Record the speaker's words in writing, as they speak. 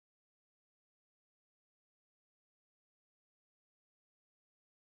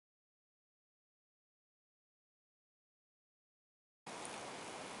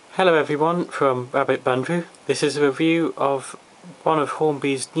Hello everyone from Rabbitbunvoo. This is a review of one of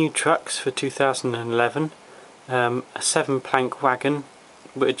Hornby's new trucks for 2011, a 7-plank wagon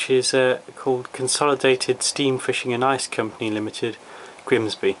which is called Consolidated Steam Fishing and Ice Company Limited,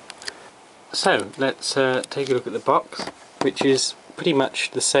 Grimsby. So let's take a look at the box, which is pretty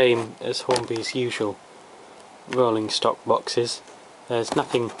much the same as Hornby's usual rolling stock boxes. There's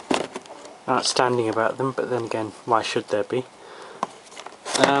nothing outstanding about them, but then again, why should there be?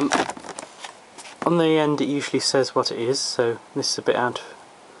 On the end it usually says what it is, so this is a bit out of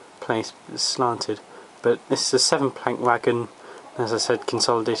place, it's slanted, but this is a 7-plank wagon, as I said,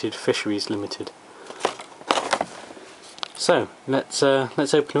 Consolidated Fisheries Limited. So let's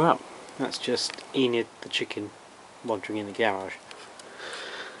open her up. That's just Enid the chicken wandering in the garage.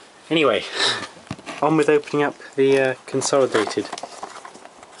 Anyway, on with opening up the Consolidated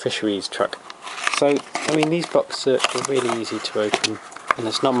Fisheries truck. So, I mean, these boxes are really easy to open, and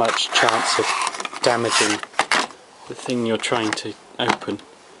there's not much chance of damaging the thing you're trying to open.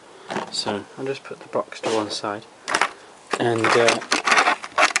 So I'll just put the box to one side, and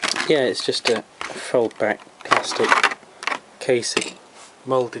yeah, it's just a fold back plastic casing,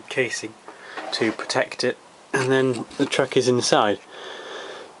 moulded casing to protect it, and then the truck is inside.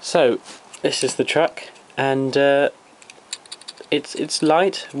 So this is the truck, and it's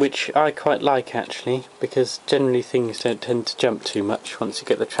light, which I quite like actually, because generally things don't tend to jump too much once you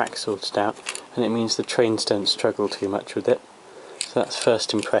get the track sorted out, and it means the trains don't struggle too much with it. So that's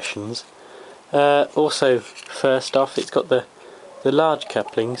first impressions. Also, first off, it's got the large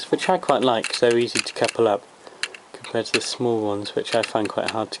couplings, which I quite like because they're easy to couple up compared to the small ones, which I find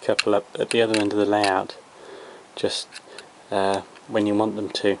quite hard to couple up at the other end of the layout, just when you want them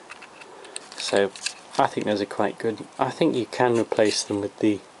to. So I think those are quite good. I think you can replace them with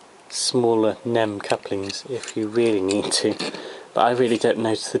the smaller NEM couplings if you really need to, but I really don't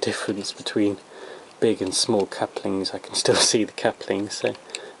notice the difference between big and small couplings. I can still see the couplings, so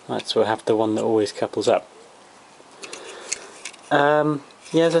might as well have the one that always couples up.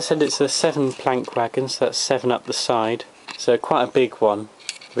 Yeah, as I said, it's a 7-plank wagon, so that's 7 up the side, so quite a big one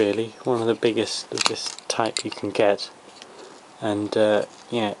really, one of the biggest of this type you can get. And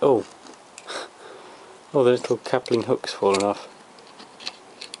yeah, oh, the little coupling hook's fallen off.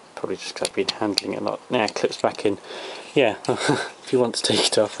 Probably just because I've been handling it a lot. Now it clips back in. Yeah, if you want to take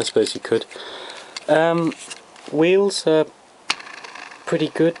it off, I suppose you could. Wheels are pretty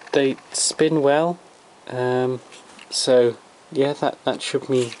good, they spin well. So yeah, that should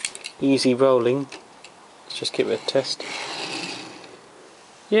be easy rolling. Let's just give it a test.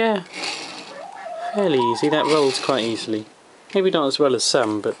 Yeah, fairly easy. That rolls quite easily. Maybe not as well as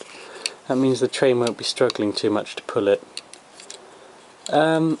some, but that means the train won't be struggling too much to pull it.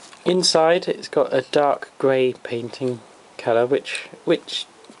 Inside it's got a dark grey painting colour, which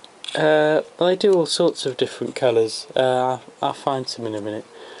they do all sorts of different colours. I'll find some in a minute.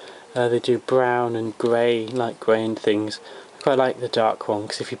 They do brown and grey, light grey and things. I quite like the dark one,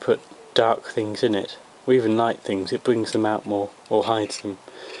 because if you put dark things in it, or even light things, it brings them out more, or hides them.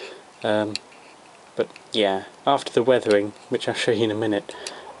 But yeah, after the weathering, which I'll show you in a minute,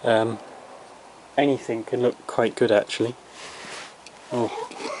 anything can look quite good actually. Oh,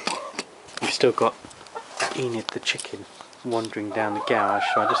 we've still got Enid the chicken wandering down the garage,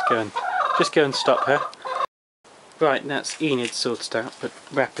 so I'll just go and stop her. Right, that's Enid sorted out, but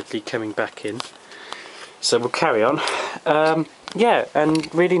rapidly coming back in. So we'll carry on. Yeah,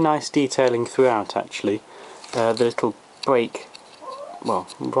 and really nice detailing throughout actually. The little brake, well,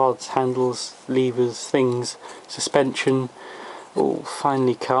 rods, handles, levers, things, suspension, all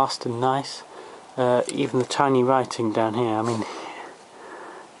finely cast and nice. Even the tiny writing down here, I mean,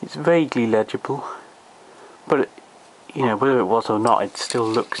 it's vaguely legible, but you know, whether it was or not, it still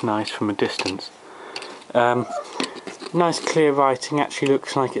looks nice from a distance. Nice clear writing, actually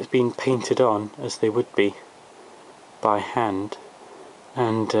looks like it's been painted on, as they would be, by hand,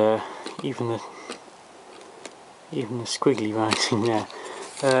 and even the squiggly writing there.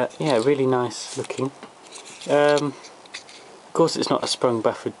 Yeah, really nice looking. Of course it's not a sprung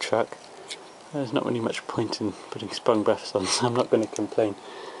buffered truck. There's not really much point in putting sprung buffers on, so I'm not going to complain.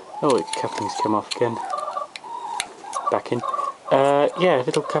 Oh, the couplings come off again. Back in. Yeah,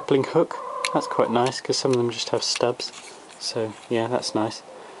 little coupling hook. That's quite nice, because some of them just have stubs. So yeah, that's nice.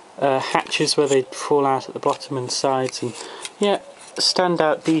 Hatches where they fall out at the bottom and sides, and yeah,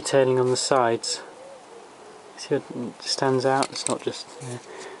 standout detailing on the sides. See how it stands out? It's not just...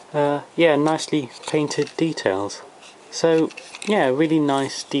 yeah, nicely painted details. So yeah, really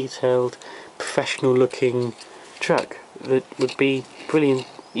nice, detailed, professional looking truck that would be brilliant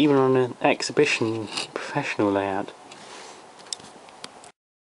even on an exhibition professional layout.